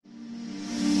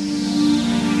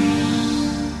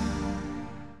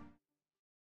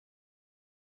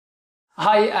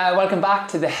Hi, welcome back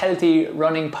to the Healthy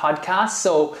Running Podcast.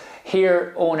 So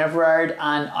here, Owen Everard,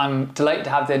 and I'm delighted to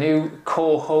have the new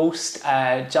co-host,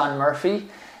 John Murphy.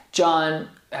 John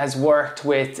has worked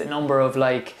with a number of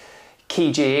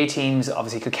key GAA teams,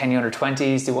 obviously Kilkenny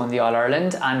under-20s, they won the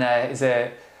All-Ireland, and is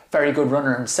a very good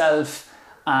runner himself,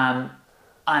 and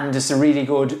just a really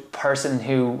good person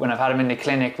who, when I've had him in the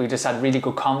clinic, we just had really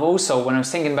good convos. So when I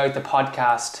was thinking about the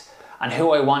podcast and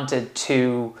who I wanted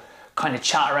to kind of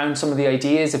chat around some of the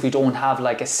ideas if we don't have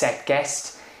a set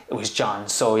guest, it was John.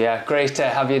 So yeah, great to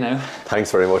have you now.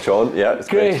 Thanks very much, Owen. Yeah, it's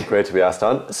great to be asked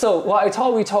on. So what I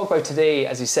thought we'd talk about today,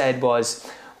 as you said, was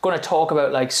going to talk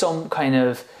about some kind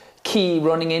of key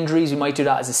running injuries. We might do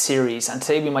that as a series, and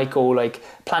today we might go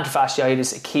plantar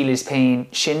fasciitis, Achilles pain,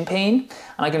 shin pain,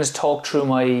 and I can just talk through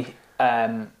my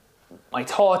my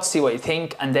thoughts, see what you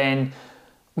think, and then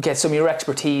get some of your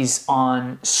expertise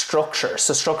on structure.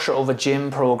 So structure of a gym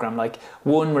program.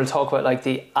 One, we'll talk about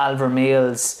the Alva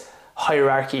Males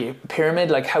hierarchy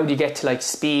pyramid, how do you get to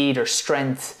speed or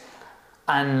strength,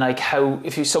 and how,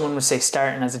 if someone was say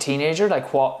starting as a teenager,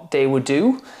 what they would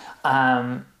do.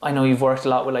 I know you've worked a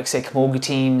lot with say camogie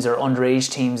teams or underage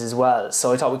teams as well,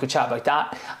 so I thought we could chat about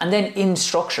that. And then in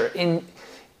structure, in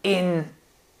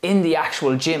the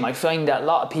actual gym, I find that a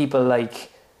lot of people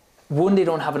one, they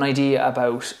don't have an idea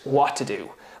about what to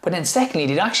do, but then secondly,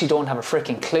 they actually don't have a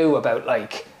freaking clue about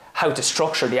how to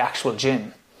structure the actual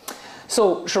gym.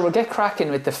 So sure, we'll get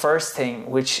cracking with the first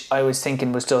thing, which I was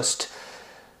thinking was just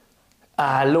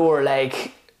lower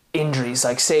leg injuries,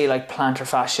 say plantar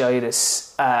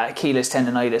fasciitis, Achilles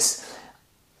tendonitis,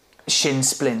 shin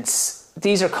splints.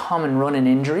 These are common running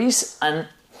injuries, and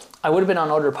I would have been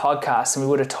on other podcasts and we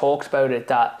would have talked about it,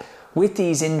 that with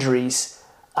these injuries,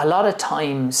 a lot of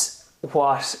times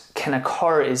what can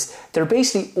occur is they're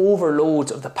basically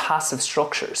overloads of the passive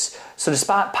structures. So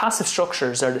the passive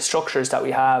structures are the structures that we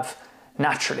have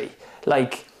naturally.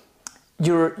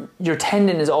 Your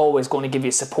tendon is always going to give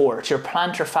you support. Your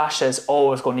plantar fascia is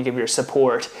always going to give you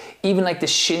support. Even the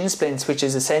shin splints, which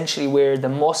is essentially where the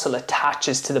muscle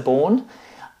attaches to the bone.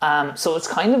 So it's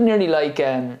kind of nearly you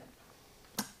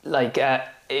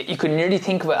could nearly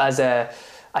think of it as a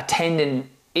tendon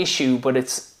issue, but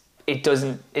it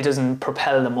doesn't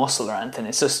propel the muscle or anything.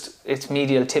 It's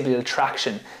medial tibial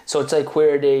traction. So it's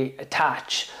where they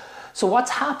attach. So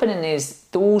what's happening is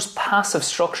those passive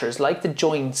structures, like the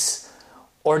joints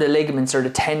or the ligaments or the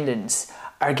tendons,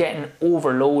 are getting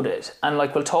overloaded. And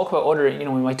we'll talk about other, we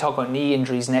might talk about knee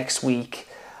injuries next week,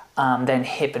 then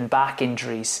hip and back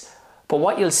injuries. But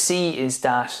what you'll see is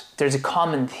that there's a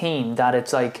common theme, that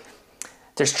it's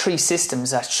there's three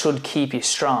systems that should keep you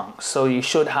strong. So you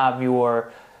should have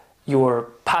your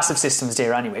passive systems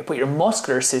there anyway, but your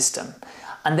muscular system,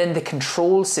 and then the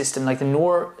control system,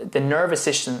 the nervous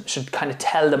system, should kind of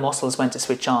tell the muscles when to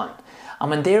switch on.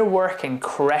 And when they're working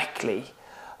correctly,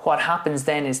 what happens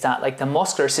then is that the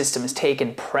muscular system is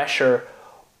taking pressure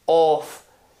off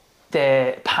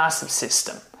the passive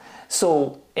system.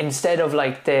 So instead of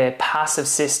the passive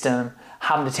system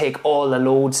having to take all the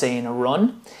load, say in a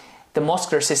run, the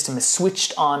muscular system is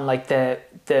switched on,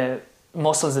 the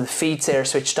muscles of the feet are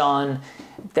switched on,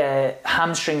 the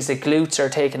hamstrings, the glutes are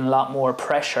taking a lot more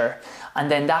pressure,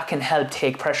 and then that can help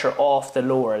take pressure off the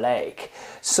lower leg.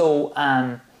 So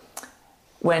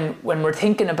when we're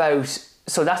thinking about,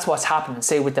 so that's what's happening.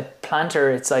 Say with the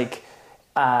plantar, it's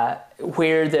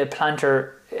where the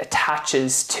plantar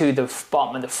attaches to the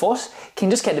bottom of the foot can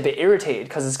just get a bit irritated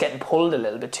because it's getting pulled a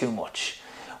little bit too much.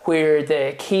 Where the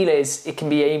Achilles, it can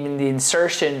be even the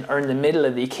insertion or in the middle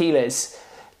of the Achilles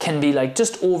can be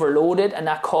just overloaded, and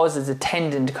that causes the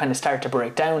tendon to kind of start to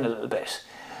break down a little bit.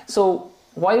 So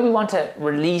while we want to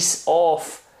release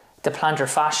off the plantar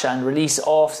fascia and release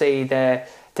off, say, the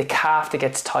calf that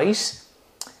gets tight,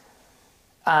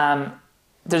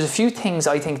 there's a few things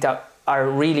I think that are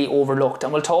really overlooked,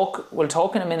 and we'll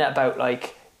talk in a minute about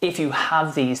if you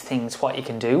have these things, what you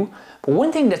can do. But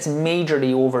one thing that's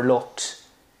majorly overlooked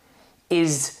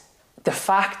is the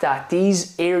fact that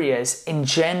these areas in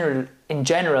general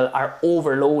are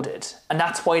overloaded, and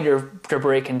that's why they're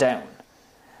breaking down.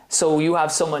 So you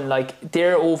have someone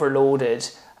they're overloaded,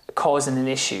 causing an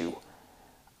issue,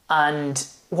 and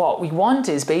what we want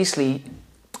is basically,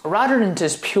 rather than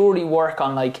just purely work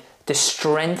on the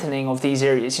strengthening of these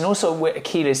areas, so with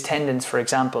Achilles tendons, for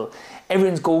example,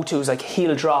 everyone's go-to is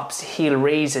heel drops, heel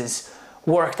raises,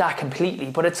 work that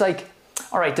completely. But it's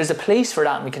all right, there's a place for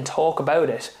that and we can talk about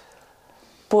it.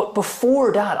 But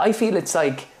before that, I feel it's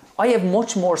I have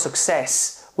much more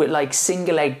success with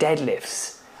single leg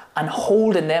deadlifts and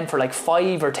holding them for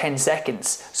 5 or 10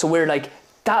 seconds. So we're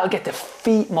that'll get the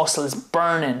feet muscles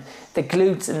burning, the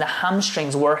glutes and the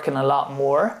hamstrings working a lot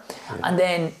more, and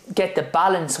then get the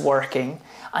balance working.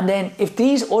 And then if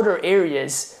these other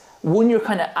areas, when you're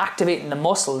kind of activating the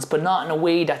muscles, but not in a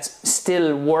way that's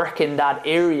still working that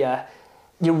area,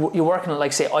 you're working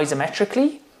like, say,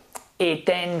 isometrically, it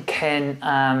then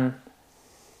can,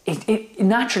 it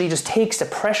naturally just takes the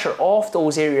pressure off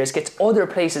those areas, gets other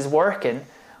places working,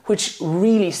 which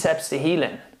really steps the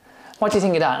healing. What do you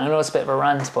think of that? I know it's a bit of a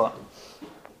rant, but...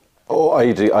 Oh,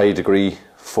 I'd agree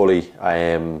fully.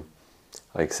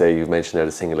 Like say you've mentioned there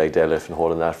the single leg deadlift and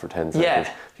holding that for 10 seconds.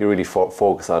 Yeah. You really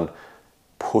focus on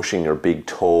pushing your big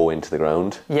toe into the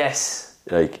ground. Yes.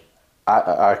 Like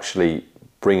actually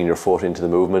bringing your foot into the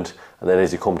movement, and then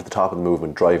as you come to the top of the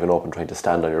movement, driving up and trying to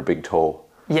stand on your big toe.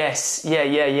 Yes,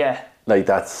 yeah. Like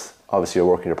that's, obviously you're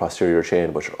working your posterior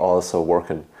chain, but you're also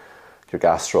working your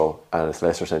gastro and to a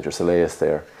lesser extent your soleus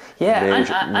there. Yeah,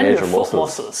 and your foot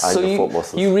muscles. And so your foot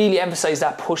muscles. You really emphasise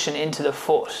that pushing into the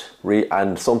foot.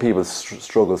 And some people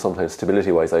struggle sometimes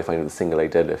stability-wise, I find, with the single leg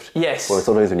deadlift. Yes. But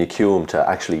sometimes when you cue them to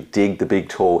actually dig the big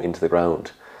toe into the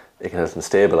ground, it can help them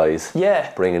stabilise.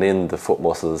 Yeah. Bringing in the foot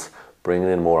muscles, bringing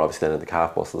in more obviously than the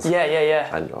calf muscles.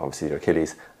 Yeah. And obviously your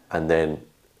Achilles. And then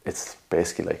it's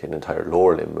basically like an entire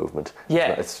lower limb movement.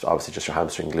 Yeah. It's obviously just your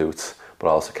hamstring, glutes, but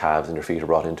also calves and your feet are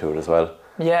brought into it as well.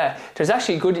 Yeah. There's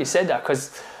actually good you said that,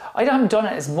 because I haven't done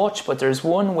it as much, but there's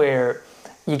one where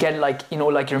you get like, you know,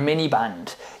 like your mini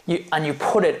band, and you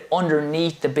put it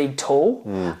underneath the big toe,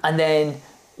 and then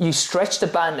you stretch the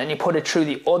band and you put it through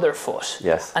the other foot.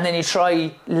 Yes. And then you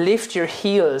try lift your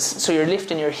heels, so you're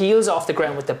lifting your heels off the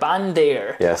ground with the band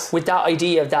there. Yes. With that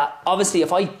idea of that, obviously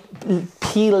if I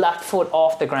peel that foot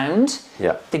off the ground,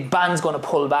 the band's going to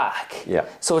pull back. Yeah.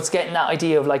 So it's getting that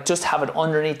idea of like just have it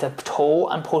underneath the toe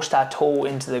and push that toe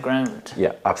into the ground.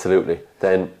 Yeah, absolutely.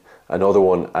 Then another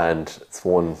one, and it's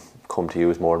one come to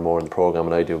use more and more in the program,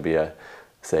 and I do be a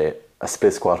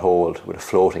split squat hold with a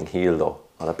floating heel though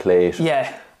on a plate.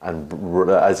 Yeah. And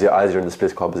as you're in the split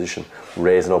squat position,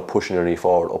 raising up, pushing your knee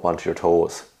forward up onto your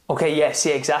toes. Okay. Yes.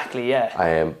 Yeah. Exactly.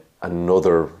 Yeah.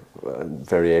 Another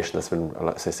variation that's been,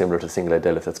 say, similar to single leg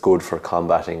deadlift, that's good for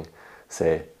combating,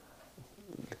 say,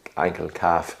 ankle,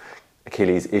 calf,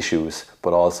 Achilles issues,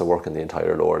 but also working the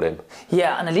entire lower limb.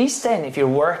 Yeah, and at least then if you're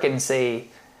working, say,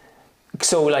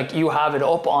 so like you have it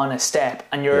up on a step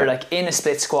and you're like in a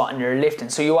split squat and you're lifting,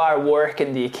 so you are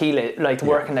working the Achilles, like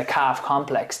working the calf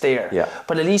complex there. Yeah.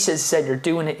 But at least, as I said, you're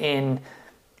doing it in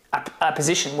a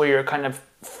position where you're kind of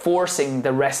forcing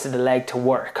the rest of the leg to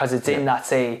work, because it's in that,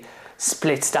 say,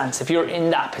 split stance. If you're in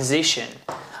that position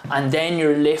and then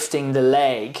you're lifting the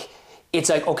leg, it's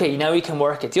like, okay, now we can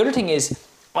work it. The other thing is,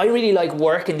 I really like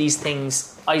working these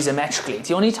things isometrically.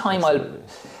 The only time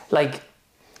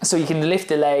so you can lift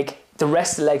the leg, the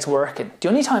rest of the leg's working. The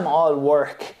only time I'll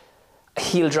work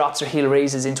heel drops or heel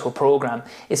raises into a program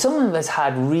is someone that's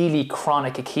had really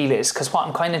chronic Achilles, because what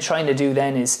I'm kind of trying to do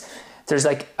then is there's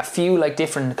like a few like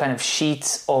different kind of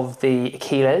sheets of the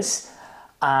Achilles,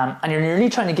 and you're really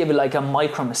trying to give it like a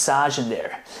micro massage in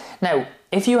there. Now,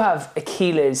 if you have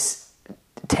Achilles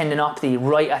tendinopathy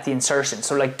right at the insertion,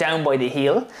 so like down by the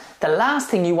heel, the last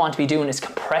thing you want to be doing is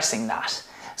compressing that.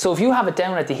 So if you have it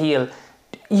down at the heel,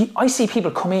 I see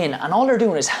people come in and all they're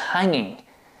doing is hanging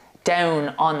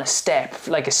down on the step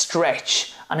like a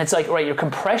stretch, and it's like, right, you're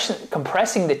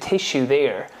compressing the tissue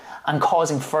there and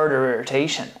causing further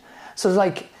irritation. So it's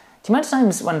like, the amount of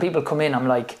times when people come in, I'm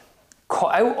like,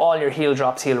 cut out all your heel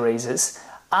drops, heel raises,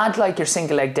 add like your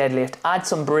single leg deadlift, add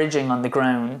some bridging on the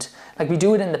ground. Like we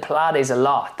do it in the Pilates a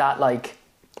lot, that like,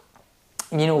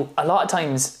 you know, a lot of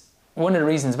times, one of the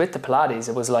reasons with the Pilates,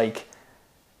 it was like,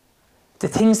 the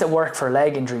things that work for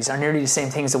leg injuries are nearly the same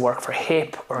things that work for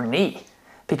hip or knee,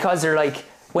 because they're like,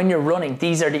 when you're running,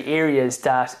 these are the areas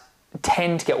that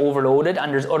tend to get overloaded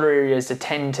and there's other areas that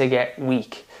tend to get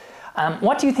weak.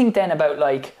 What do you think then about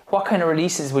like, what kind of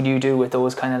releases would you do with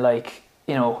those kind of like,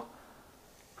 you know,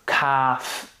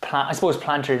 calf, I suppose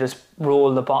plantar, just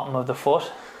roll the bottom of the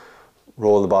foot?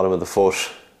 Roll the bottom of the foot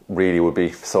really would be,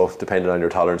 so depending on your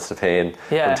tolerance to pain,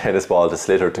 from tennis ball to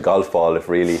slitter to golf ball, if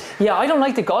really. Yeah, I don't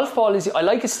like the golf ball. I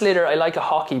like a slitter, I like a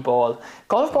hockey ball.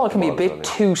 Golf ball can be a bit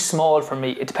too small for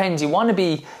me. It depends. You want to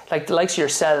be like the likes of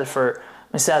yourself or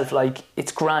myself, like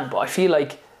it's grand, but I feel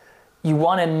like you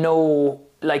want to know,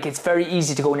 like it's very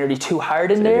easy to go nearly too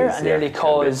hard in there and nearly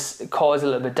cause a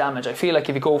little bit of damage. I feel like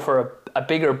if you go for a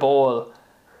bigger ball,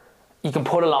 you can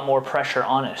put a lot more pressure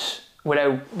on it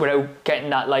without getting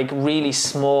that like really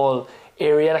small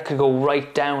area that could go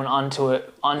right down onto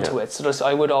it. So just,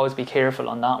 I would always be careful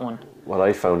on that one. What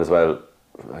I found as well,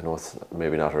 I know it's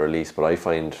maybe not a release, but I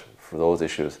find for those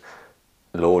issues,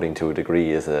 loading to a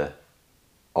degree is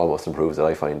almost improves it,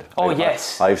 I find.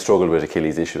 Yes. I've struggled with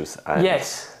Achilles issues, and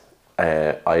Yes.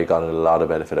 I got a lot of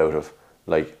benefit out of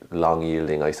like long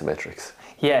yielding isometrics.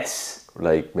 Yes.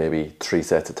 Like maybe 3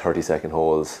 sets of 30-second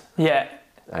holds. Yeah.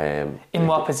 In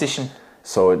what position?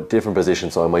 So in different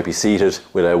positions. So I might be seated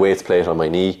with a weights plate on my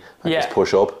knee and just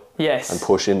push up. Yes. And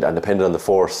push in, and depending on the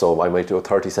force, so I might do a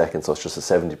 30 seconds, so it's just a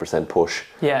 70% push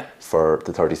for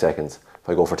the 30 seconds. If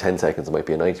I go for 10 seconds, it might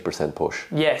be a 90% push.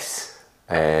 Yes.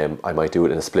 I might do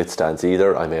it in a split stance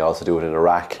either. I may also do it in a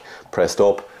rack, pressed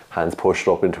up, hands pushed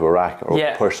up into a rack, or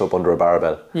pushed up under a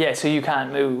barbell. Yeah, so you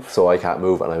can't move. So I can't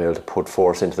move, and I'm able to put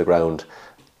force into the ground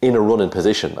in a running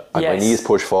position. My knees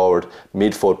push forward,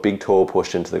 midfoot, big toe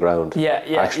pushed into the ground.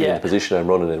 Actually in the position I'm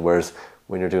running in, whereas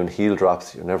when you're doing heel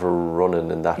drops, you're never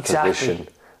running in that position.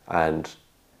 And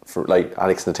for like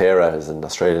Alex Natera is an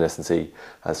Australian S&C,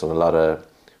 has done a lot of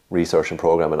research and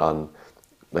programming on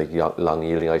like long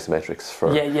yielding isometrics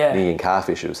for knee and calf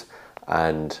issues.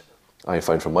 And I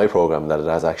find from my program that it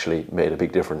has actually made a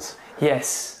big difference.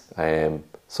 Yes.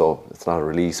 So it's not a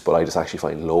release, but I just actually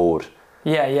find load.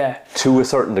 Yeah. To a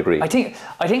certain degree. I think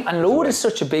and load is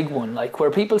such a big one, like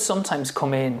where people sometimes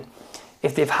come in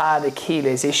if they've had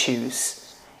Achilles issues.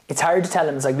 It's hard to tell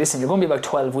them, it's like, listen, you're going to be about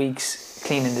 12 weeks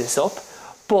cleaning this up,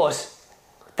 but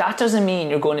that doesn't mean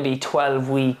you're going to be 12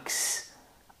 weeks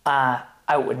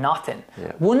out with nothing.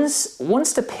 Yeah. Once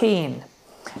the pain,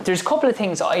 there's a couple of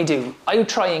things I do. I would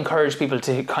try and encourage people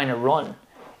to kind of run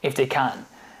if they can.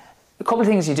 A couple of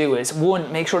things you do is, one,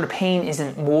 make sure the pain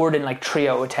isn't more than like 3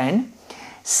 out of 10.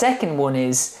 Second one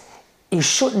is, you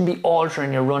shouldn't be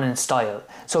altering your running style.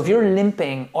 So if you're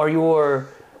limping or you're,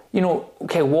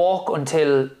 walk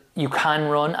until you can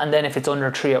run, and then if it's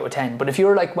under 3 out of 10. But if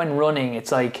you're like, when running,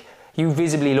 it's like you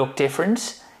visibly look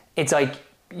different, it's like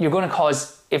you're going to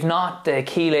cause, if not the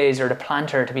Achilles or the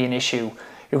plantar to be an issue,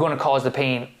 you're going to cause the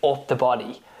pain up the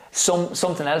body.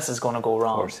 Something else is going to go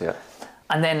wrong. Of course, yeah.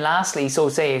 And then lastly, so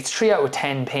say it's 3 out of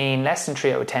 10 pain, less than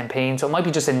 3 out of 10 pain, so it might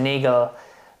be just a niggle,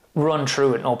 run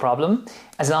through it, no problem.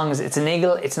 As long as it's a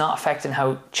niggle, it's not affecting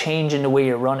how changing the way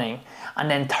you're running. And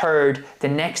then third, the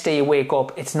next day you wake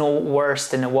up, it's no worse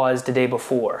than it was the day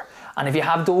before. And if you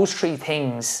have those 3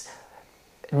 things,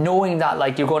 knowing that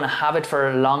like you're going to have it for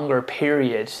a longer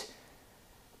period,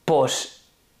 but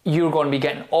you're going to be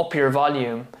getting up your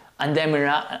volume, and then when you're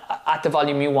at the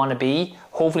volume you want to be,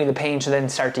 hopefully the pain should then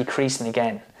start decreasing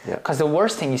again. Because the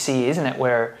worst thing you see, isn't it,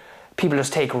 where people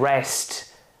just take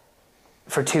rest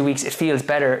for 2 weeks, it feels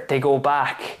better, they go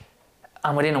back,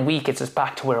 and within a week it's just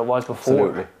back to where it was before.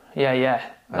 Absolutely. Yeah.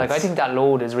 Like, I think that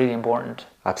load is really important.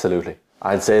 Absolutely.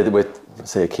 I'd say that with,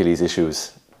 say, Achilles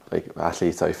issues, like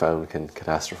athletes I found can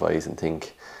catastrophise and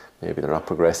think maybe they're not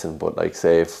progressing, but like,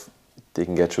 say, if they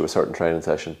can get through a certain training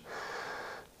session,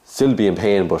 still be in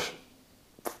pain, but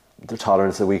the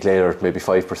tolerance a week later, maybe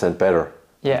 5% better.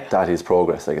 Yeah. That is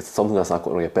progress. Like, it's something that's not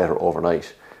going to get better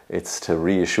overnight. It's to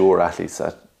reassure athletes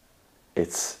that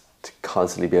it's to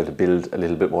constantly be able to build a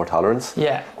little bit more tolerance.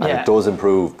 And it does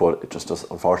improve, but it just does,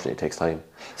 unfortunately, it takes time.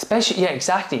 Especially,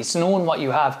 exactly. It's knowing what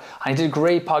you have. I did a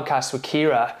great podcast with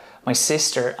Kira, my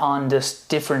sister, on this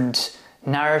different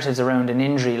narratives around an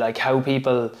injury, like how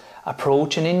people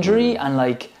approach an injury, and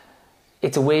like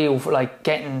it's a way of like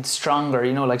getting stronger,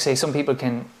 like say some people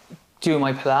can do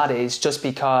my Pilates just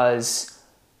because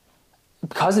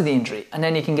of the injury, and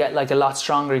then you can get like a lot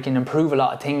stronger, you can improve a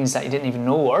lot of things that you didn't even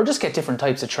know, or just get different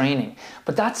types of training.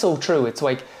 But that's so true. It's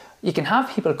like you can have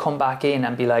people come back in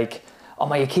and be like, oh,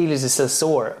 my Achilles is still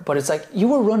sore, but it's like you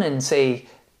were running say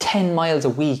 10 miles a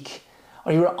week,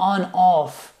 or you were on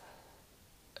off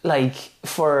like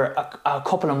for a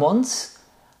couple of months,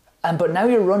 but now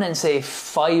you're running say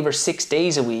 5 or 6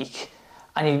 days a week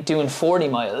and you're doing 40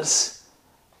 miles.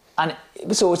 And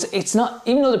so it's not,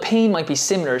 even though the pain might be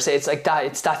similar, say it's like that,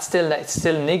 it's still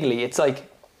niggly. It's like,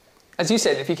 as you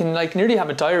said, if you can like nearly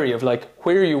have a diary of like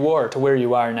where you were to where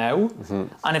you are now,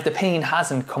 and if the pain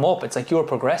hasn't come up, it's like you're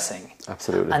progressing.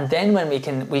 Absolutely. And then when we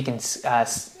can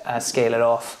scale it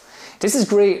off. This is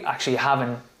great actually,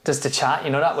 having just to chat,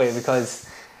 that way, because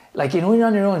like, when you're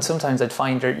on your own, sometimes I'd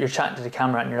find you're chatting to the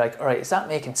camera and you're like, all right, is that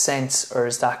making sense, or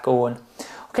is that going?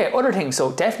 Okay, other things.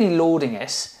 So definitely loading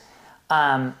it.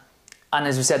 And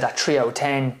as we said, that 3 out of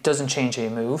 10 doesn't change how you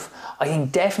move. I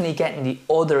think definitely getting the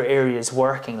other areas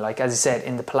working, like as I said,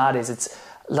 in the Pilates, it's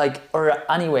like, or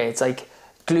anyway, it's like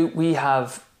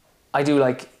glute, I do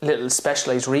like little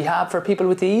specialized rehab for people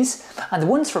with these. And the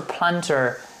ones for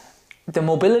plantar, the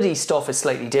mobility stuff is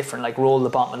slightly different, like roll the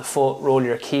bottom of the foot, roll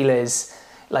your Achilles,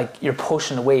 like you're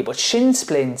pushing away. But shin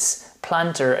splints,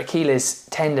 plantar, Achilles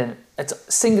tendon, it's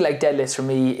single leg deadlifts for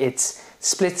me, it's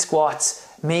split squats,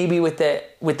 maybe with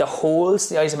the holes,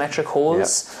 the isometric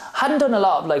holes. Hadn't done a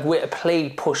lot of like with a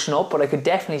plate pushing up, but I could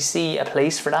definitely see a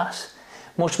place for that.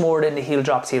 Much more than the heel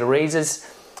drops, heel raises.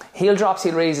 Heel drops,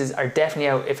 heel raises are definitely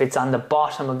out if it's on the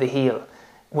bottom of the heel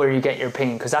where you get your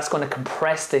pain, because that's going to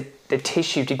compress the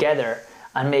tissue together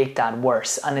and make that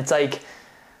worse. And it's like,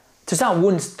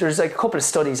 there's like a couple of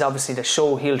studies obviously that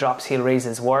show heel drops, heel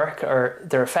raises work or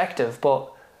they're effective, but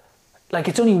like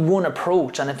it's only one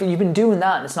approach, and if you've been doing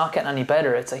that and it's not getting any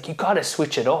better, it's like you got to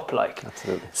switch it up. Like,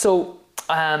 absolutely. So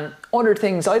other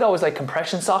things, I'd always like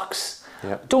compression socks.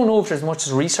 Don't know if there's much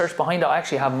research behind it. I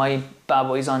actually have my bad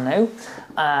boys on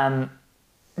now.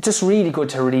 Just really good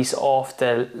to release off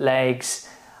the legs.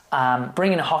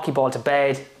 Bringing a hockey ball to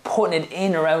bed, putting it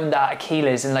in around that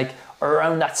Achilles and like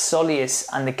around that soleus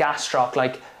and the gastroc,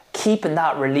 like keeping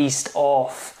that released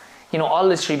off. You know, I'll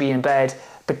literally be in bed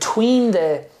between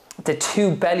the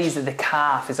two bellies of the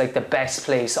calf is like the best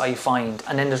place I find,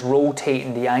 and then just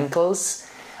rotating the ankles,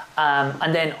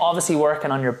 and then obviously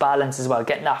working on your balance as well,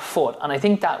 getting that foot. And I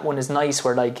think that one is nice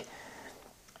where like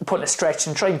putting a stretch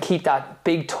and try and keep that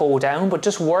big toe down, but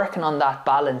just working on that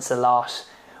balance a lot,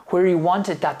 where you want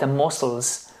it that the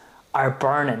muscles are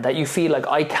burning, that you feel like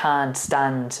I can't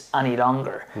stand any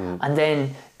longer. And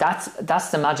then that's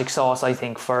the magic sauce, I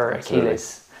think, for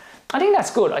Achilles. I think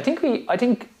that's good. I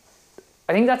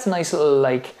think that's a nice little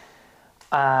like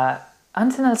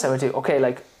anything else I would do. Okay,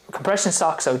 like compression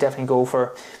socks I would definitely go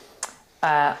for.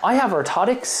 I have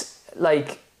orthotics.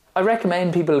 Like, I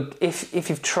recommend people, if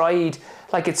you've tried,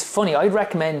 like, it's funny, I'd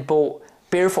recommend both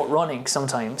barefoot running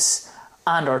sometimes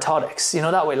and orthotics, you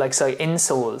know, that way, like, say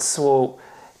insoles. So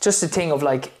just a thing of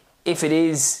like, if it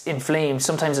is inflamed,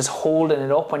 sometimes it's holding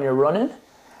it up when you're running,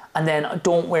 and then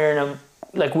don't wear them,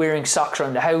 like wearing socks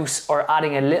around the house or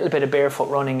adding a little bit of barefoot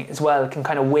running as well can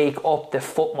kind of wake up the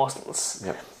foot muscles.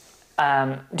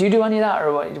 Do you do any of that,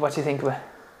 or what do you think of it?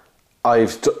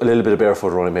 I've a little bit of barefoot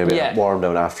running, maybe warm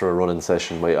down after a running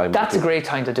session. That's a great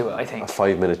time to do it, I think. A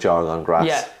 5-minute jog on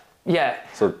grass.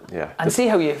 So and see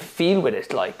how you feel with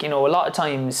it. Like, you know, a lot of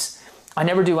times I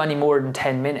never do any more than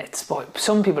 10 minutes, but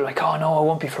some people are like, oh no, it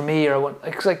won't be for me, or I won't.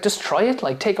 It's like, just try it.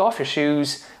 Like, take off your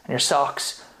shoes and your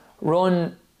socks,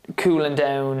 run cooling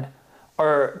down,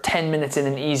 or 10 minutes in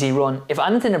an easy run. If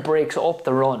anything, it breaks up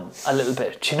the run a little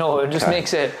bit, you know, it just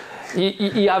makes it,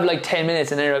 you have like 10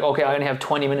 minutes and then you're like, okay, I only have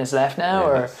 20 minutes left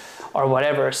now, or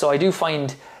whatever. So I do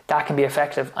find that can be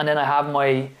effective. And then I have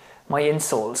my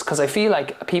insoles, because I feel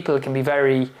like people can be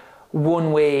very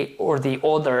one way or the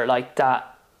other, like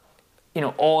that, you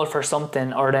know, all for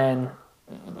something or then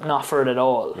not for it at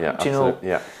all. Yeah, do you know?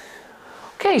 Yeah.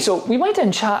 Okay, so we might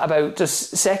then chat about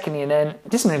just secondly, and then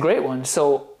this is a great one.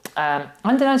 So,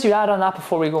 anything else you add on that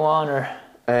before we go on, or?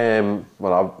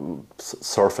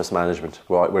 Surface management,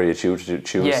 where you choose to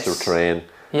train.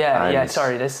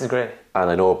 Sorry, this is great.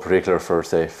 And I know, particular for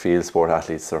say field sport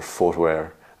athletes, their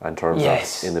footwear in terms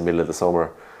of in the middle of the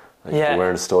summer, like if you're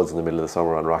wearing studs in the middle of the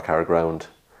summer on rock hard ground.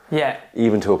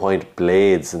 Even to a point,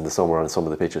 blades in the summer on some of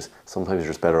the pitches. Sometimes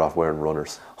you're just better off wearing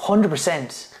runners.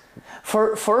 100%.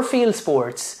 For field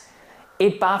sports,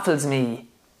 it baffles me.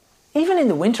 Even in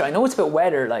the winter, I know it's a bit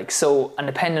wetter, like, so, and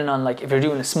depending on like if you're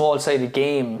doing a small sided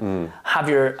game, have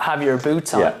your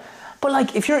boots on. But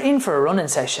like if you're in for a running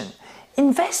session,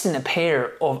 invest in a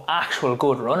pair of actual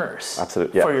good runners.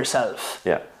 Absolutely. For yourself.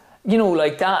 Yeah. You know,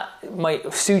 like that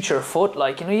might suit your foot.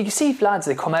 Like, you know, you can see lads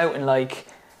that come out in like,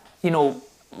 you know,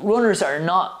 runners that are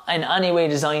not in any way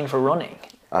designed for running.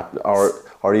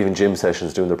 Or even gym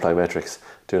sessions, doing their plyometrics,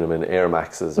 doing them in Air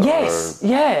Maxes.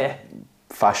 Or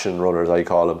fashion runners, I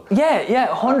call them.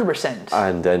 100%.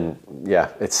 And then,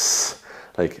 it's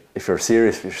like, if you're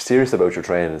serious about your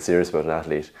training and serious about an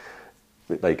athlete,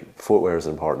 like, footwear is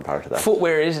an important part of that.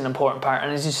 Footwear is an important part,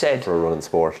 and as you said, for a running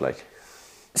sport, like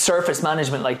surface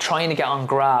management, like trying to get on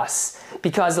grass,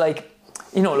 because like,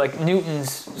 you know, like Newton's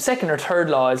second or third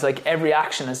law is like every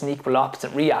action has an equal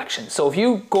opposite reaction. So if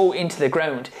you go into the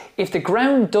ground, if the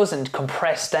ground doesn't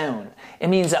compress down, it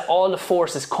means that all the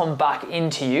forces come back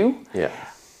into you.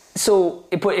 So,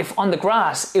 but if on the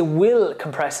grass, it will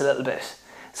compress a little bit.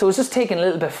 So it's just taking a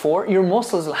little bit forward. Your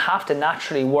muscles will have to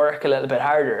naturally work a little bit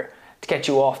harder to get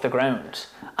you off the ground.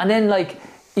 And then like,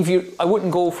 I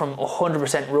wouldn't go from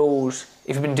 100% road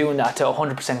if you've been doing that to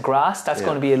 100% grass. That's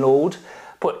going to be a load.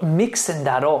 But mixing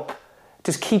that up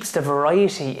just keeps the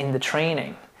variety in the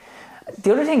training.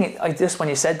 The other thing, just when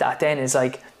you said that then, is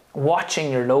like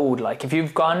watching your load. Like if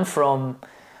you've gone from,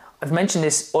 I've mentioned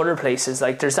this other places,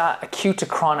 like there's that acute to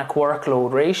chronic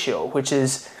workload ratio, which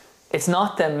is, it's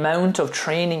not the amount of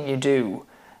training you do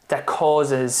that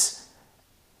causes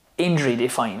injury they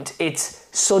find. It's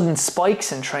sudden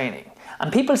spikes in training.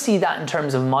 And people see that in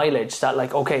terms of mileage, that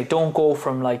like, okay, don't go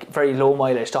from like very low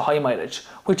mileage to high mileage,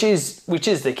 which is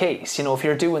the case. You know, if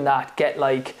you're doing that, get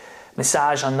like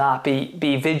massage on that,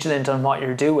 be vigilant on what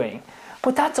you're doing.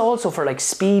 But that's also for like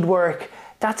speed work,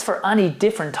 that's for any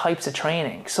different types of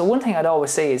training. So one thing I'd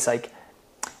always say is like,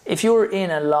 if you're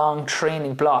in a long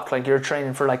training block, like you're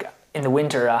training for like in the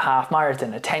winter, a half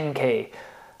marathon, a 10K,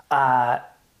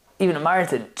 even a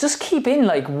marathon, just keep in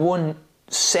like one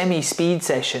semi-speed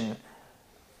session,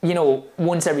 you know,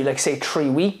 once every, like, say 3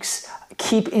 weeks.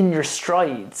 Keep in your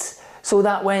strides so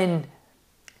that when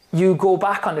you go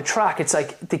back on the track, it's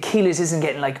like the Achilles isn't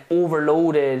getting like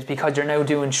overloaded because you're now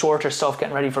doing shorter stuff,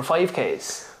 getting ready for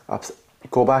 5Ks.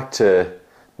 Go back to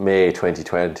May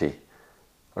 2020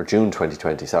 or June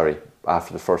 2020, sorry,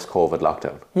 after the first COVID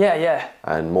lockdown. Yeah.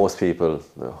 And most people,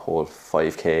 the whole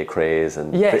 5K craze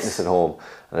and fitness at home,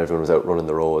 and everyone was out running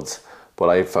the roads. But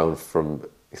I found from,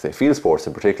 say, field sports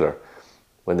in particular,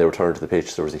 when they returned to the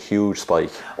pitch, there was a huge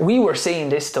spike. We were seeing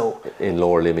this though. In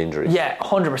lower limb injuries. Yeah,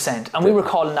 100%. And we were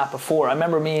calling that before. I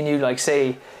remember me and you, like,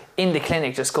 say, in the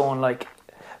clinic just going like,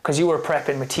 because you were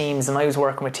prepping with teams and I was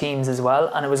working with teams as well.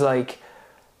 And it was like,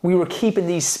 we were keeping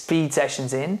these speed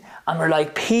sessions in and we're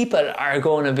like, people are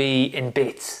going to be in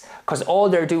bits. Because all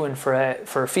they're doing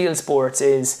for field sports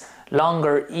is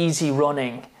longer, easy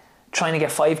running, trying to get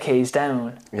 5Ks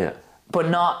down. Yeah. But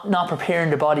not preparing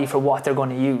the body for what they're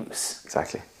going to use.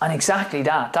 Exactly. And exactly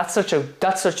that. That's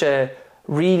such a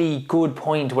really good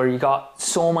point where you got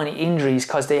so many injuries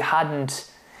because they hadn't.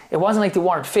 It wasn't like they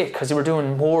weren't fit because they were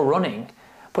doing more running,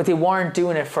 but they weren't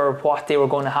doing it for what they were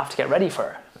going to have to get ready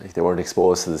for. Like they weren't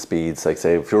exposed to the speeds. Like,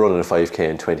 say, if you're running a 5K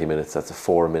in 20 minutes, that's a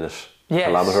 4-minute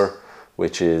kilometre,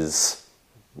 which is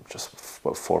just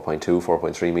about 4.2,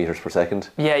 4.3 metres per second.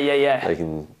 Yeah. Like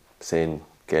in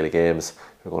Gaelic Games,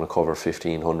 you're going to cover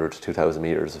 1,500 to 2,000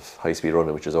 metres of high-speed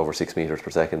running, which is over 6 metres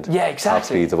per second. Yeah, exactly. Top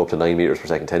speeds of up to 9 metres per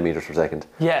second, 10 metres per second.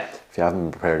 Yeah. If you haven't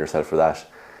been preparing yourself for that,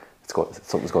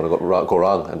 something's going to go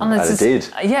wrong, and it did.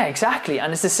 Yeah, exactly.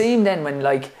 And it's the same then when,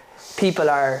 like, people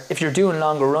are, if you're doing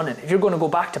longer running, if you're going to go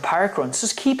back to park runs,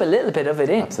 just keep a little bit of it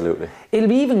in. Absolutely. It'll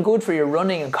be even good for your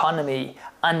running economy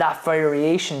and that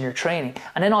variation in your training.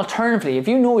 And then alternatively, if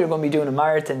you know you're going to be doing a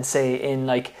marathon, say in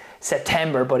like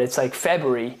September, but it's like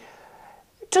February,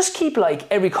 just keep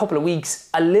like every couple of weeks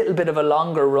a little bit of a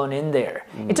longer run in there.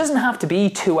 It doesn't have to be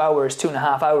 2 hours,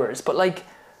 2.5 hours, but like,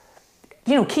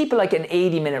 you know, keep like an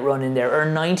 80-minute run in there or a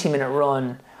 90-minute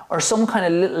run or some kind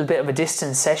of little bit of a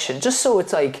distance session, just so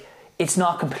it's like, it's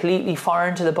not completely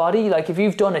foreign to the body. Like if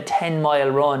you've done a 10-mile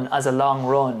run as a long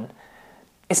run,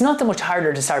 it's not that much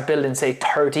harder to start building, say,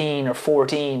 13 or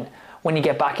 14 when you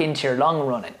get back into your long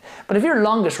running. But if your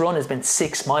longest run has been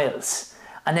 6 miles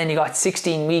and then you got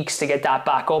 16 weeks to get that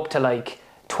back up to like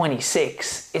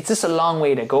 26, it's just a long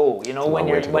way to go, you know, when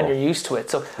you're used to it.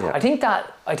 So yeah. I think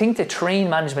the terrain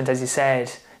management, as you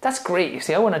said, that's great. You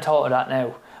see, I wouldn't have thought of that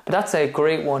now, but that's a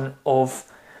great one of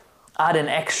adding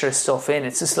extra stuff in.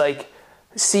 It's just like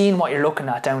seeing what you're looking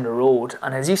at down the road.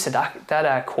 And as you said,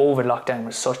 that COVID lockdown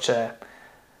was such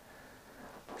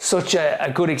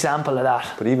a good example of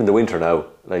that. But even the winter now,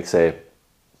 like say,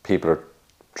 people are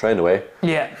training away,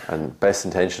 and best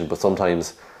intention, but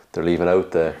sometimes they're leaving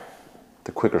out the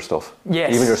quicker stuff.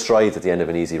 Yes. Even your strides at the end of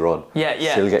an easy run. Yeah.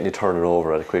 Still getting you turning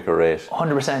over at a quicker rate.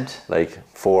 100%. Like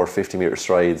 4 50-metre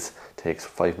strides takes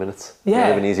 5 minutes. Yeah. At the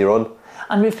end of an easy run.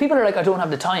 And if people are like, I don't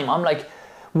have the time, I'm like,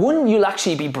 one, you'll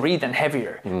actually be breathing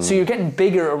heavier. So you're getting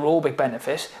bigger aerobic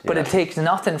benefit, but it takes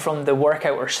nothing from the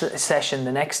workout or session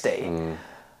the next day.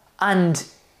 And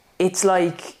it's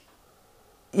like,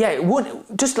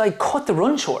 just like cut the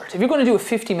run short. If you're going to do a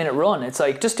 50-minute run, it's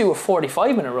like, just do a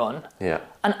 45-minute run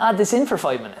and add this in for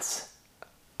 5 minutes.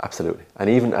 Absolutely. And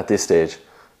even at this stage,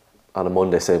 on a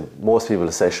Monday, say, most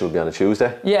people's session will be on a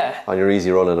Tuesday. Yeah. On your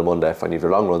easy run on a Monday, and your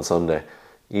long run Sunday,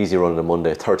 easy run on a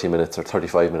Monday, 30 minutes or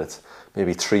 35 minutes,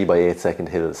 maybe 3 by 8 second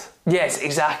hills. Yes,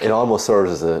 exactly. It almost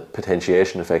serves as a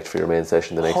potentiation effect for your main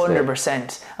session the next 100%. day.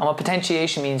 100%. And what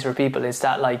potentiation means for people is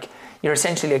that like you're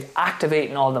essentially like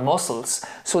activating all the muscles.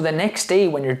 So the next day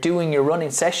when you're doing your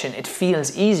running session, it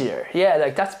feels easier. Yeah,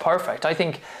 like that's perfect. I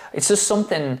think it's just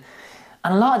something,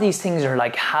 and a lot of these things are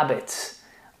like habits.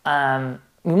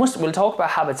 We'll talk about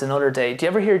habits another day. Do you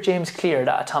ever hear James Clear,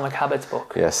 that Atomic Habits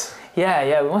book? Yes.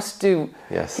 Yeah, we must do.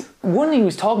 Yes. One thing he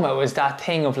was talking about was that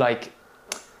thing of like,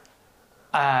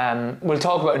 we'll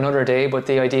talk about another day, but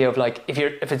the idea of like,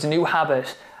 if it's a new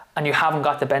habit and you haven't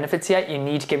got the benefits yet, you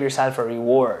need to give yourself a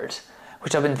reward,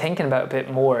 which I've been thinking about a bit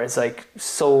more. It's like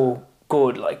so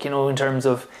good, like, you know, in terms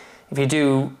of if you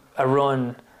do a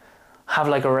run, have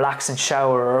like a relaxing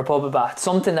shower or a bubble bath,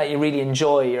 something that you really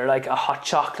enjoy, or like a hot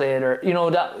chocolate, or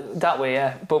that way,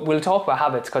 yeah. But we'll talk about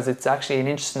habits because it's actually an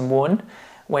interesting one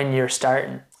when you're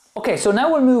starting. Okay, so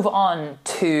now we'll move on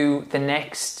to the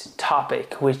next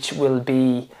topic, which will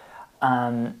be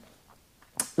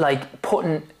like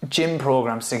putting gym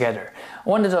programs together. I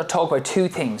wanted to talk about two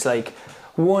things, like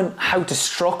one, how to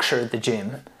structure the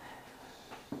gym,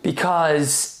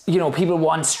 because people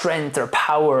want strength or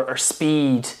power or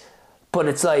speed, but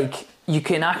it's like you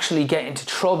can actually get into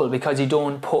trouble because you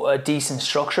don't put a decent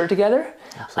structure together.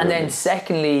 Absolutely. And then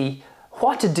secondly,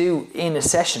 what to do in a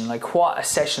session, like what a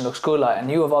session looks good like. And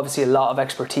you have obviously a lot of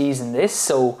expertise in this,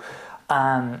 so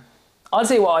I'll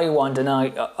say what I want, and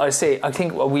I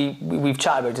think we've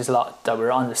chatted about this a lot, that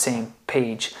we're on the same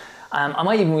page.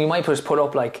 We might just put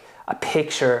up like a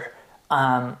picture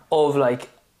of like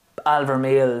Alva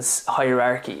Male's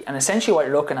hierarchy, and essentially what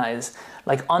you're looking at is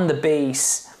like on the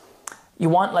base you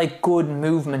want like good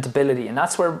movement ability, and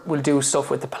that's where we'll do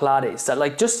stuff with the Pilates, that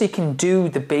like just so you can do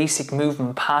the basic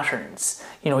movement patterns.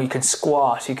 You can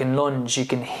squat, you can lunge, you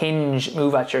can hinge,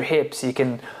 move at your hips, you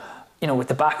can with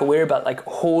the back aware belt, like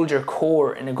hold your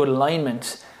core in a good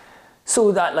alignment,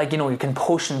 so that like you can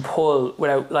push and pull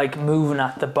without like moving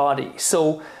at the body.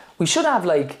 So we should have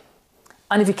like,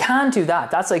 and if you can't do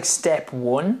that, that's like step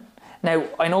one. Now,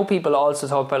 I know people also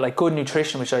talk about like good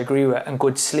nutrition, which I agree with, and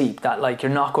good sleep, that like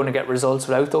you're not going to get results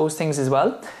without those things as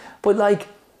well. But like,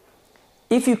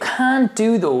 if you can't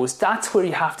do those, that's where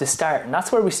you have to start. And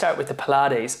that's where we start with the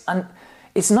Pilates. And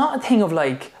it's not a thing of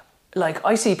like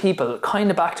I see people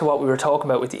kind of back to what we were talking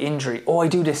about with the injury. Oh, I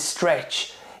do this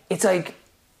stretch. It's like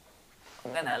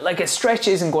a stretch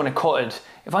isn't going to cut it.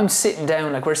 If I'm sitting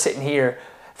down, like we're sitting here,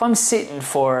 if I'm sitting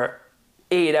for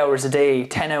 8 hours a day,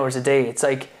 10 hours a day, it's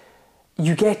like,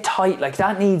 you get tight. Like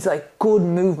that needs like good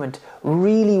movement,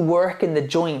 really working the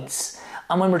joints.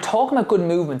 And when we're talking about good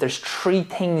movement, there's 3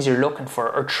 things you're looking for,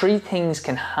 or 3 things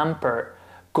can hamper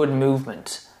good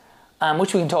movement,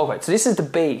 which we can talk about. So this is the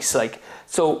base. Like,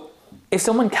 so if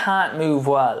someone can't move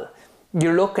well,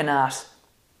 you're looking at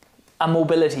a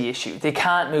mobility issue. They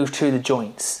can't move through the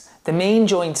joints. The main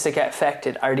joints that get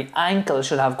affected are the ankle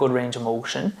should have good range of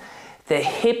motion, the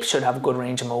hip should have good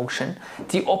range of motion,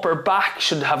 the upper back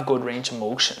should have good range of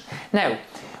motion. Now,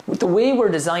 the way we're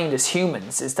designed as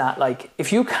humans is that like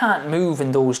if you can't move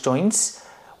in those joints,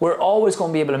 we're always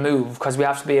going to be able to move because we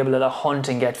have to be able to hunt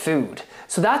and get food.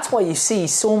 So that's why you see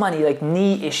so many like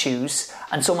knee issues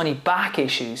and so many back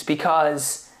issues,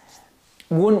 because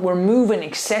we're moving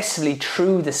excessively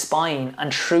through the spine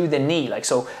and through the knee. Like,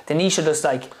 so the knee should just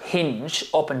like hinge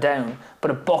up and down,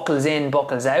 but it buckles in,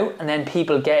 buckles out, and then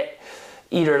people get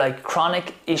either like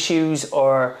chronic issues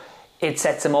or it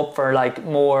sets them up for like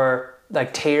more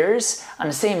like tears. And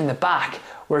the same in the back,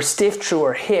 we're stiff through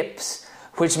our hips,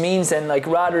 which means then like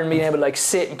rather than being able to like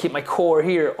sit and keep my core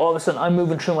here, all of a sudden I'm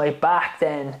moving through my back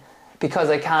then because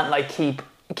I can't like keep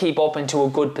up into a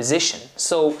good position.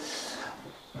 So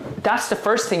that's the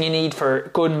first thing you need for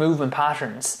good movement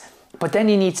patterns. But then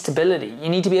you need stability. You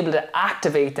need to be able to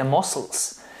activate the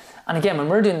muscles. And again, when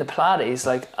we're doing the Pilates,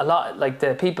 like a lot, like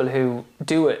the people who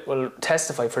do it will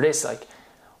testify for this, like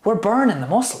we're burning the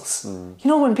muscles.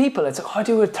 When people, it's like, oh, I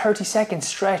do a 30-second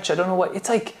stretch, I don't know what, it's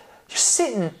like you're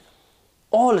sitting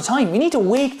all the time. We need to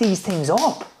wake these things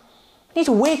up. We need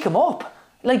to wake them up.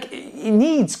 Like it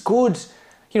needs good,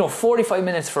 45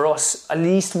 minutes for us, at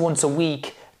least once a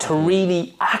week, to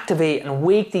really activate and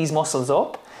wake these muscles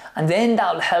up. And then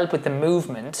that'll help with the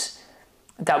movement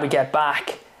that we get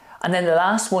back. And then the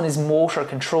last one is motor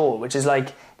control, which is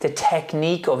like the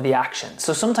technique of the action.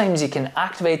 So sometimes you can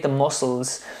activate the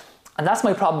muscles, and that's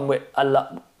my problem with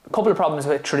a couple of problems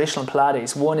with traditional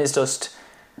Pilates. One is just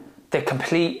the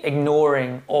complete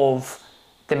ignoring of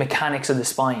the mechanics of the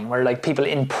spine, where like people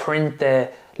imprint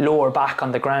the lower back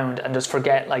on the ground and just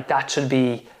forget like that should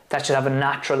have a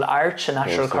natural arch, a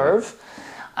natural curve.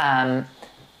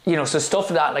 So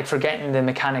stuff like that, like forgetting the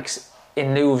mechanics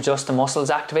in lieu of just the muscles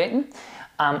activating.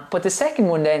 But the second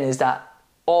one then is that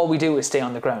all we do is stay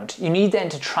on the ground. You need then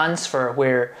to transfer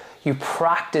where you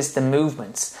practice the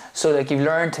movements. So like you've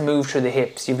learned to move through the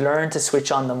hips, you've learned to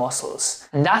switch on the muscles.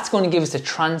 And that's going to give us the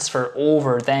transfer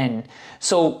over then.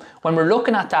 So when we're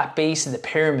looking at that base of the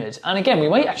pyramid, and again, we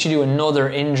might actually do another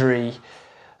injury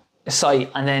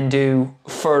site and then do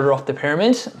further up the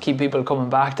pyramid, keep people coming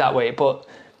back that way. But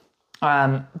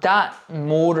that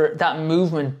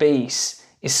movement base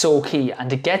is so key. And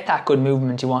to get that good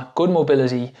movement, you want good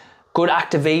mobility, good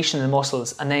activation of the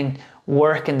muscles, and then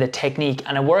working the technique.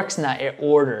 And it works in that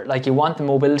order. Like you want the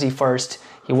mobility first,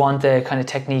 you want the kind of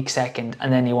technique second,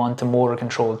 and then you want the motor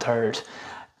control third.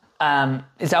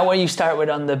 Is that what you start with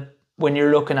when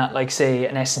you're looking at, like, say,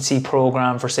 an S&C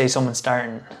program for, say, someone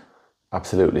starting?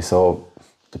 Absolutely. So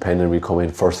depending, we come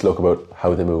in first, look about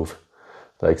how they move.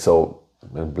 Like, so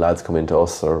when lads come into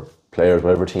us, or players,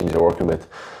 whatever teams you're working with,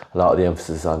 a lot of the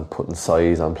emphasis is on putting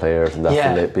size on players, and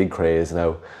that's the big craze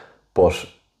now. But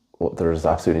there's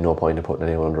absolutely no point in putting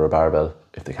anyone under a barbell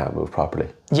if they can't move properly.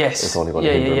 Yes. It's only going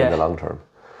to hinder them in the long term.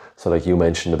 So like you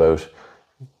mentioned about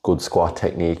good squat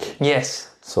technique. Yes.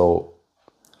 So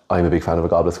I'm a big fan of a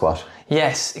goblet squat.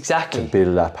 Yes, exactly. To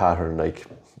build that pattern, like,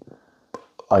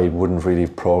 I wouldn't really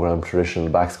program traditional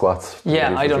back squats.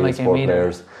 Yeah, I don't like them either.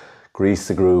 Players. Grease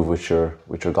the groove with your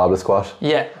goblet squat.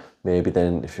 Yeah. Maybe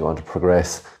then, if you want to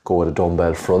progress, go with a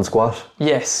dumbbell front squat.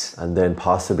 Yes. And then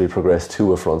possibly progress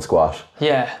to a front squat.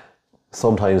 Yeah.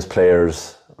 Sometimes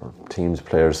players, or teams of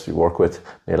players you work with,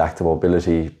 may lack the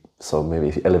mobility, so maybe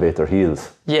if you elevate their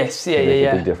heels. Yes, make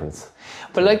a big difference.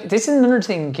 But like, this is another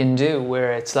thing you can do,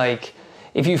 where it's like,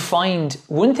 if you find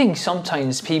one thing,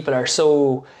 sometimes people are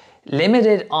so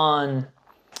limited on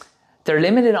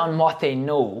what they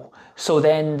know, so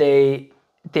then they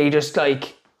just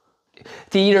like,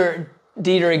 they either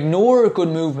ignore good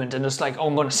movement and just like, oh,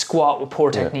 I'm going to squat with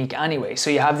poor technique anyway. So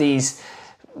you have these,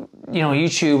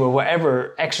 YouTube or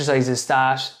whatever exercises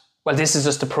that, well, this is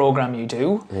just a program you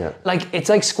do. Yeah. Like, it's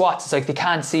like squats. It's like they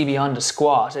can't see beyond a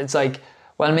squat. It's like,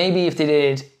 well, maybe if they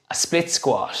did a split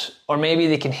squat, or maybe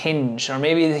they can hinge, or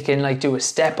maybe they can like do a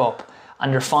step up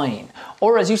and they're fine.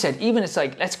 Or as you said, even it's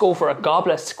like, let's go for a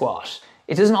goblet squat.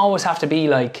 It doesn't always have to be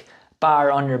like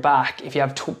bar on your back. If you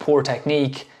have poor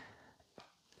technique,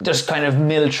 just kind of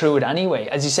mill through it anyway.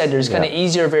 As you said, there's kind of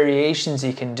easier variations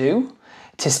you can do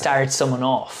to start someone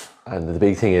off. And the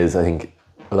big thing is, I think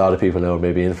a lot of people now are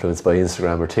maybe influenced by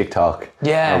Instagram or TikTok.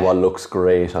 Yeah. And what looks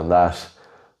great on that.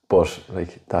 But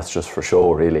like, that's just for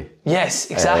show, really. Yes,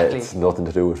 exactly. It's nothing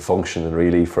to do with function, and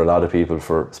really for a lot of people,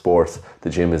 for sports, the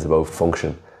gym is about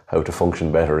function, how to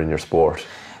function better in your sport.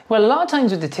 Well, a lot of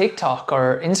times with the TikTok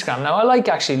or Instagram, now I like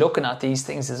actually looking at these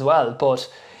things as well,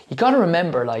 but you got to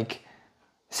remember, like,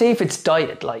 say if it's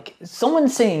diet, like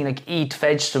someone's saying like eat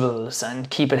vegetables and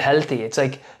keep it healthy, it's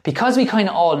like, because we kind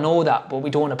of all know that but we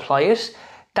don't apply it,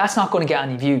 that's not going to get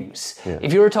any views.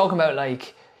 If you were talking about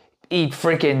like eat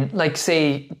freaking, like,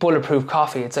 say, bulletproof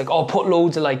coffee, it's like, oh, put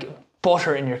loads of like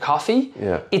butter in your coffee.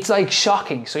 It's like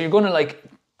shocking. So you're going to like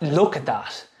look at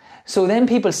that. So then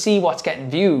people see what's getting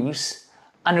views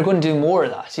and they're going to do more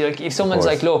of that. Like, if someone's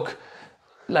like, look,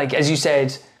 like as you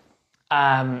said,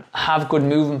 have good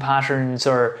movement patterns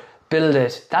or build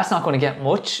it, that's not going to get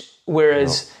much.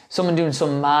 Whereas someone doing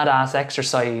some mad ass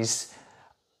exercise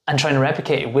and trying to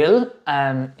replicate it will,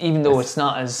 even though it's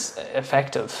not as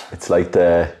effective. It's like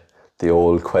the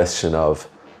old question of,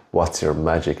 what's your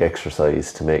magic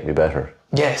exercise to make me better?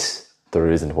 Yes.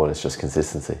 There isn't one, it's just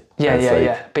consistency.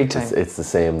 Yeah, big time. It's the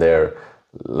same there.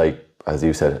 Like, as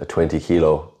you said, a 20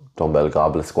 kilo dumbbell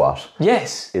goblet squat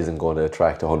isn't going to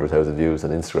attract 100,000 views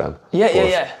on Instagram.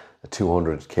 A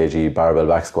 200 kg barbell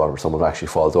back squat where someone actually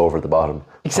falls over at the bottom,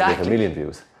 exactly, get 1 million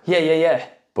views.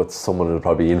 But someone will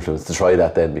probably be influenced to try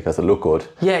that then because it looked good.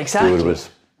 Exactly. Do it with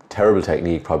terrible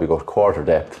technique, probably go quarter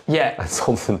depth. And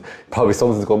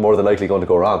something's more than likely going to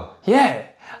go wrong. And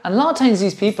a lot of times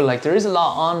these people, like, there is a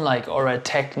lot on like, or a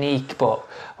technique, but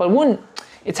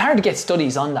it's hard to get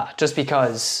studies on that, just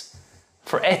because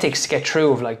for ethics to get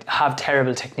through of like, have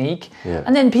terrible technique.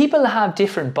 And then people have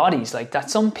different bodies like that.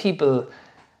 Some people,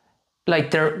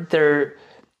 like, their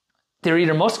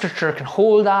either musculature can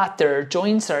hold that, their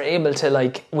joints are able to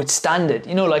like withstand it.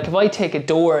 Like if I take a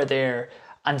door there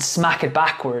and smack it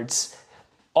backwards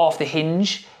off the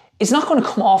hinge, it's not going to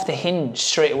come off the hinge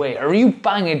straight away. Or you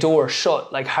bang a door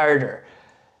shut like harder,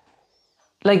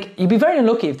 like, you'd be very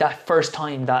unlucky if that first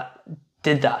time that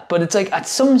did that. But it's like, at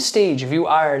some stage, if you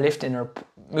are lifting or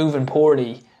moving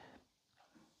poorly,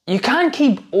 you can't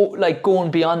keep like going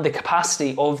beyond the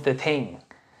capacity of the thing,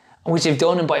 which you've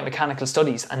done in biomechanical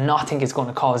studies, and not think it's going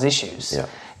to cause issues.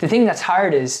 The thing that's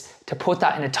hard is to put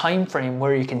that in a time frame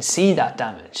where you can see that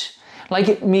damage.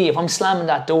 Like me, if I'm slamming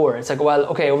that door, it's like, well,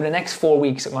 okay, over the next 4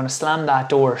 weeks, I'm going to slam that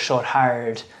door shut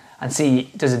hard and see,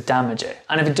 does it damage it?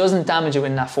 And if it doesn't damage it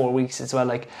in that 4 weeks, it's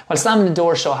well, slamming the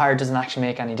door so hard doesn't actually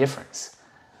make any difference.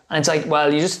 And it's like,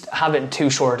 well, you just have it in too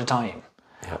short a time.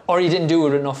 Or you didn't do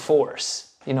it with enough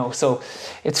force, So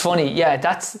it's funny,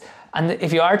 and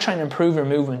if you are trying to improve your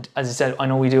movement, as I said, I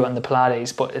know we do it on the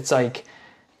Pilates, but it's like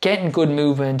getting good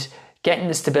movement, getting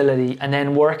the stability, and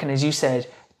then working, as you said,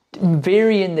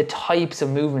 varying the types of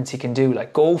movements you can do,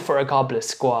 like go for a goblet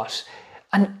squat.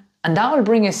 And that will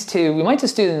bring us to, we might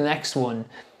just do the next one,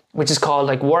 which is called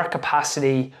like work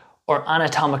capacity or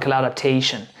anatomical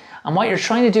adaptation. And what you're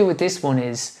trying to do with this one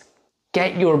is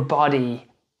get your body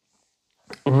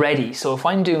ready. So if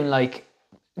I'm doing like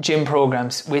gym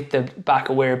programs with the back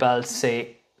aware belts,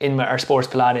 say in our sports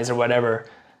Pilates or whatever,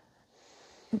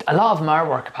 a lot of them are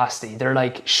work capacity. They're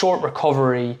like short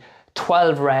recovery,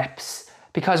 12 reps,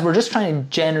 because we're just trying to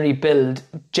generally build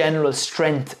general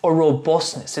strength or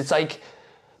robustness. It's like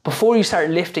before you start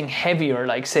lifting heavier,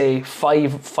 like say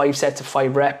five sets of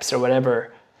 5 reps or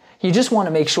whatever, you just want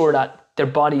to make sure that their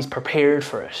body's prepared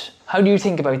for it. How do you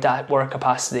think about that work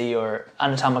capacity or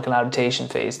anatomical adaptation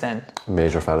phase then?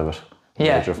 Major fan of it.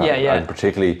 Yeah, Major fan of it. And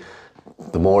particularly,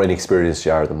 the more inexperienced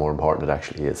you are, the more important it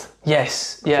actually is.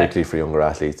 Yes, yeah. Particularly for younger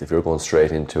athletes. If you're going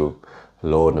straight into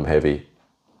loading them heavy,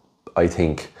 I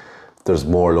think there's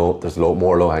more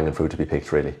low-hanging fruit to be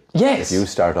picked, really. Yes. If you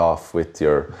start off with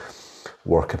your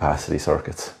work capacity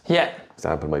circuits. Yeah.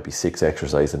 Example might be 6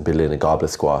 exercises and build in a goblet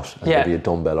squat and maybe a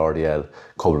dumbbell RDL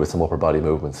coupled with some upper body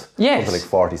movements. Yes. Something like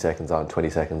 40 seconds on, 20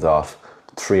 seconds off,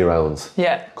 3 rounds.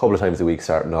 Yeah. A couple of times a week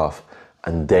starting off,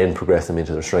 and then progress them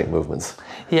into their strength movements.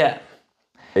 Yeah.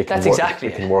 That's exactly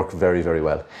it. It can work very, very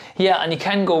well. Yeah, and you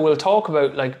can go, we'll talk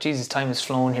about, like, Jesus, time has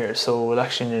flown here, so we'll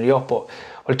actually nearly up, but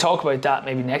we'll talk about that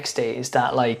maybe next day, is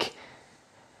that like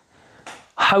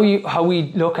how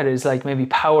we look at it is like maybe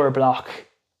power block,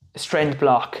 strength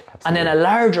block, absolutely, and then a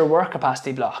larger work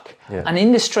capacity block. Yeah. And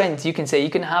in the strength, you can say you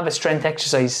can have a strength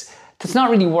exercise that's not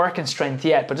really working strength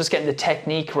yet, but just getting the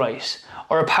technique right,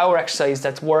 or a power exercise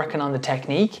that's working on the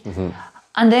technique. Mm-hmm.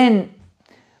 And then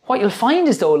what you'll find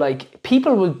is though, like,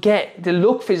 people they'll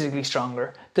look physically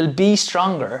stronger, they'll be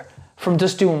stronger from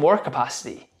just doing work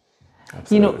capacity.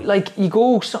 Absolutely. You know, like you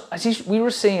go, as we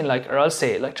were saying, like, or I'll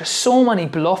say it, like, there's so many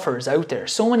bluffers out there,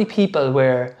 so many people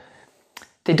where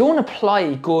they don't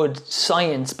apply good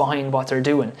science behind what they're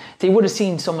doing. They would have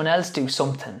seen someone else do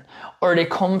something, or they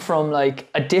come from like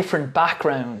a different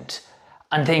background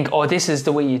and think, oh, this is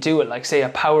the way you do it, like say a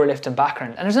powerlifting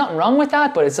background. And there's nothing wrong with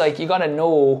that, but it's like you got to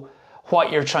know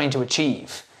what you're trying to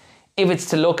achieve. If it's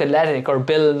to look athletic or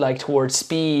build like towards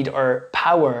speed or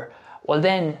power, well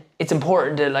then it's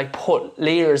important to like put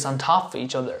layers on top of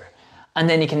each other, and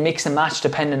then you can mix and match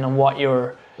depending on what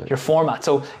your format.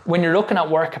 So when you're looking at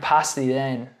work capacity,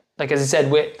 then, like as I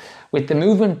said, with the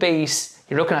movement base,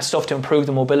 you're looking at stuff to improve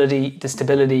the mobility, the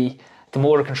stability, the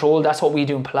motor control. That's what we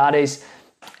do in Pilates.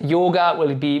 Yoga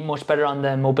will be much better on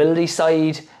the mobility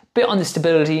side, bit on the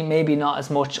stability, maybe not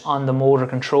as much on the motor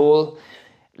control.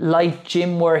 Light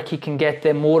gym work, you can get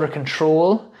the motor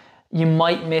control. You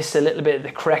might miss a little bit of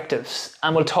the correctives,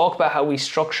 and we'll talk about how we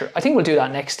structure. I think we'll do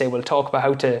that next day. We'll talk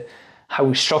about how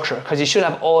we structure, because you should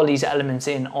have all these elements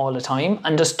in all the time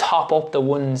and just top up the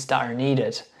ones that are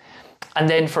needed. And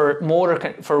then for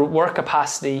work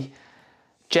capacity,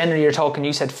 generally you're talking,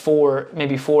 you said 4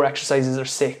 exercises or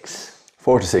 6.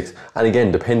 4 to 6, and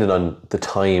again depending on the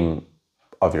time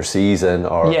of your season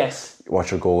or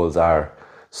what your goals are.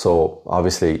 So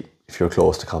obviously, if you're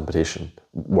close to competition,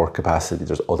 work capacity,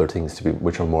 there's other things to be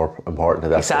which are more important at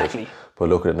that stage. But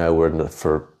look at it now,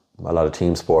 for a lot of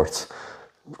team sports,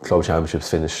 club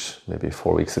championships finished maybe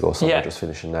 4 weeks ago, some are just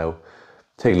finishing now.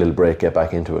 Take a little break, get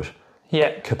back into it.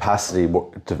 Yeah. Capacity,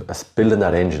 building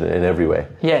that engine in every way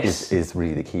is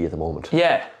really the key at the moment.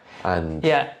 Yeah. And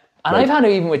I've had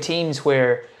it even with teams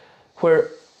where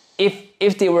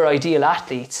if they were ideal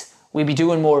athletes, we'd be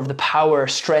doing more of the power,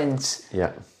 strength,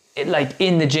 like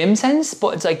in the gym sense,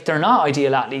 but it's like they're not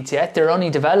ideal athletes yet, they're only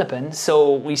developing,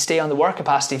 so we stay on the work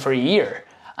capacity for a year,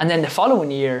 and then the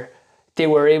following year they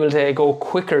were able to go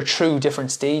quicker through different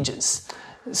stages.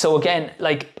 So again,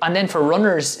 like, and then for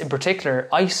runners in particular,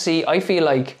 I feel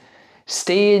like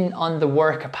staying on the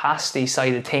work capacity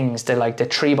side of things, the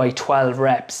 3x12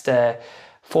 reps, the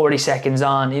 40 seconds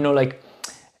on, you know, like,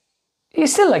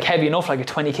 it's still like heavy enough, like a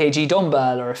 20 kg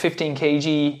dumbbell or a 15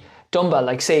 kg dumbbell,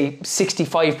 like say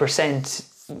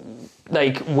 65%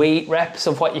 like weight reps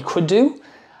of what you could do.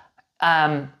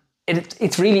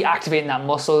 It's really activating that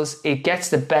muscles. It gets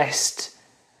the best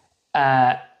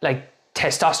like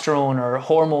testosterone or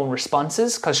hormone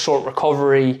responses, because short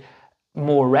recovery,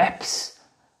 more reps,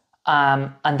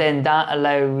 and then that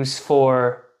allows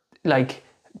for like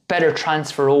better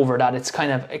transfer over, that it's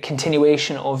kind of a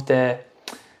continuation of the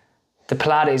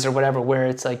Pilates or whatever, where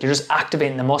it's like you're just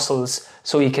activating the muscles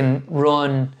so you can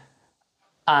run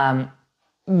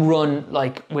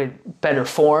like with better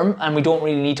form, and we don't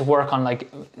really need to work on like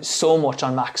so much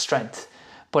on max strength.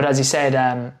 But as you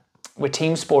said, with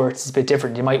team sports it's a bit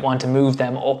different. You might want to move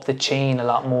them up the chain a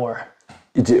lot more.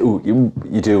 You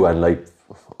do, and like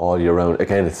all year round.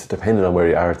 Again, it's dependent on where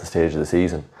you are at the stage of the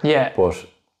season. Yeah. But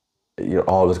you're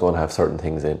always going to have certain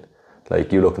things in.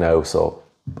 Like you look now, so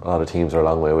a lot of teams are a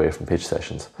long way away from pitch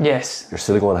sessions. Yes. You're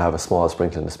still going to have a small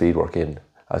sprinkling of speed work in,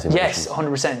 as you Yes,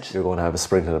 mentioned. 100%. You're going to have a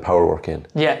sprinkling of power work in.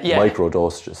 Yeah. Micro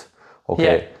dosages.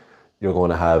 Okay. Yeah. You're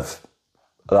going to have,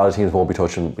 a lot of teams won't be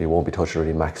touching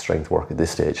really max strength work at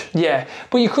this stage. Yeah,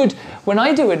 but you could, when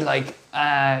I do it, like,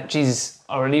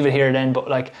 I'll leave it here then, but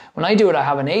like, when I do it, I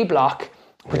have an A block,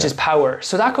 which is power.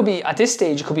 So that could be, at this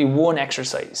stage, it could be one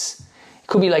exercise. It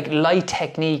could be like light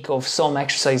technique of some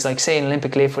exercise, like say an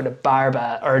Olympic lift with a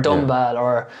barbell or a dumbbell,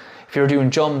 or if you're doing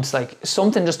jumps, like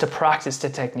something just to practice the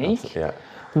technique. Yeah.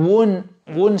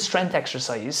 One strength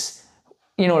exercise,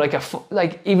 you know,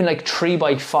 like even like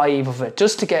 3x5 of it,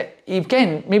 just to get,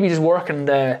 again, maybe just working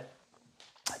the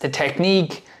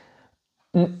technique,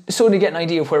 so to get an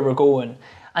idea of where we're going.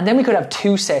 And then we could have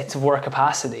 2 sets of work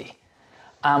capacity,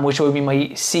 which would be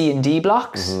my C and D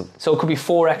blocks. So it could be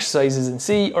 4 exercises in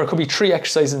C, or it could be 3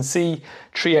 exercises in C,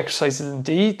 3 exercises in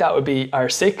D. That would be our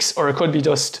 6, or it could be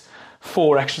just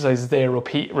 4 exercises there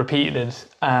repeated,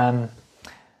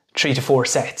 3 to 4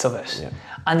 sets of it. Yeah.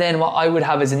 And then what I would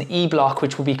have is an E block,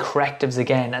 which would be correctives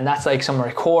again, and that's like some of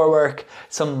my core work,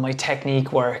 some of my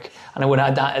technique work, and I would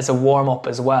add that as a warm up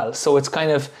as well. So it's kind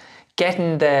of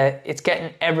getting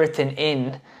everything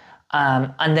in,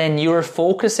 and then you're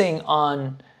focusing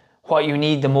on what you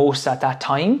need the most at that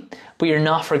time, but you're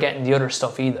not forgetting the other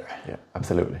stuff either. Yeah,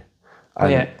 absolutely.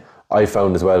 And I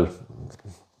found as well,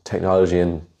 technology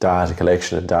and data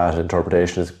collection and data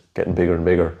interpretation is getting bigger and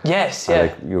bigger. Yes, and yeah.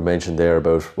 like you mentioned there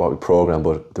about what we program,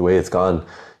 but the way it's gone,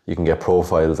 you can get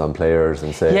profiles on players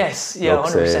and say, yes, yeah, look,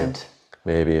 100%. Say,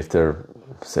 maybe if they're,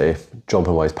 say,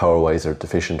 jumping wise, power wise, are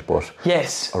deficient, but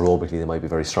yes, aerobically they might be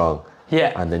very strong.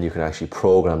 Yeah. And then you can actually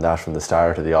program that from the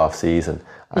start of the off season.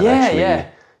 And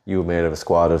you made a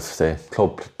squad of, say,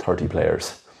 club 30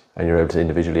 players, and you're able to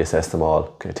individually assess them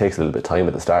all. It takes a little bit of time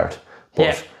at the start,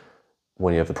 but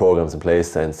when you have the programs in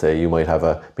place, then say you might have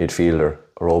a midfielder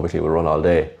aerobically will run all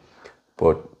day,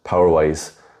 but power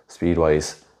wise, speed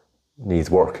wise, needs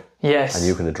work. Yes. And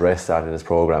you can address that in his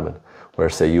programming, where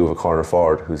say you have a corner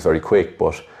forward who's very quick,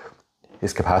 but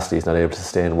his capacity is not able to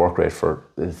sustain work rate for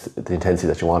the intensity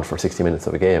that you want for 60 minutes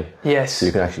of a game. Yes. So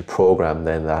you can actually program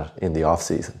then that in the off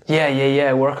season.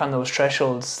 Yeah. Work on those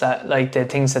thresholds, that like the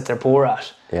things that they're poor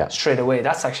at. Yeah. Straight away.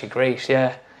 That's actually great.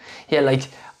 Yeah. Like,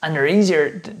 and they're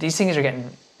easier. These things are getting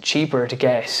cheaper to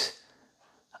get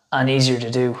and easier to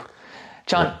do.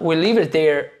 John, we'll leave it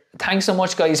there. Thanks so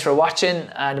much, guys, for watching.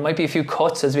 There might be a few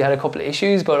cuts as we had a couple of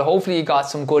issues, but hopefully you got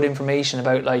some good information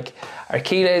about like our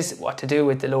Achilles, what to do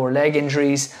with the lower leg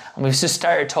injuries, and we've just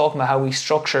started talking about how we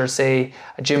structure, say,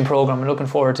 a gym program. I'm looking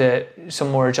forward to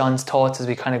some more of John's thoughts as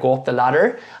we kind of go up the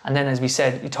ladder, and then as we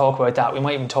said, we talk about that. We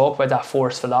might even talk about that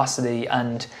force velocity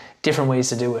and different ways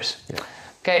to do it. Yeah.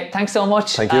 Okay, thanks so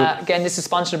much. Thank you. Again, this is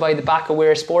sponsored by the Back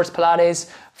Aware Sports Pilates.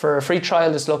 For a free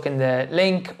trial, just look in the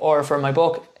link, or for my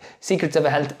book, Secrets of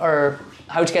a Health, or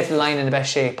How to Get to the Line in the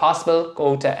Best Shape Possible,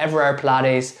 go to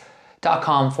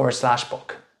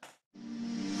everardpilates.com/book.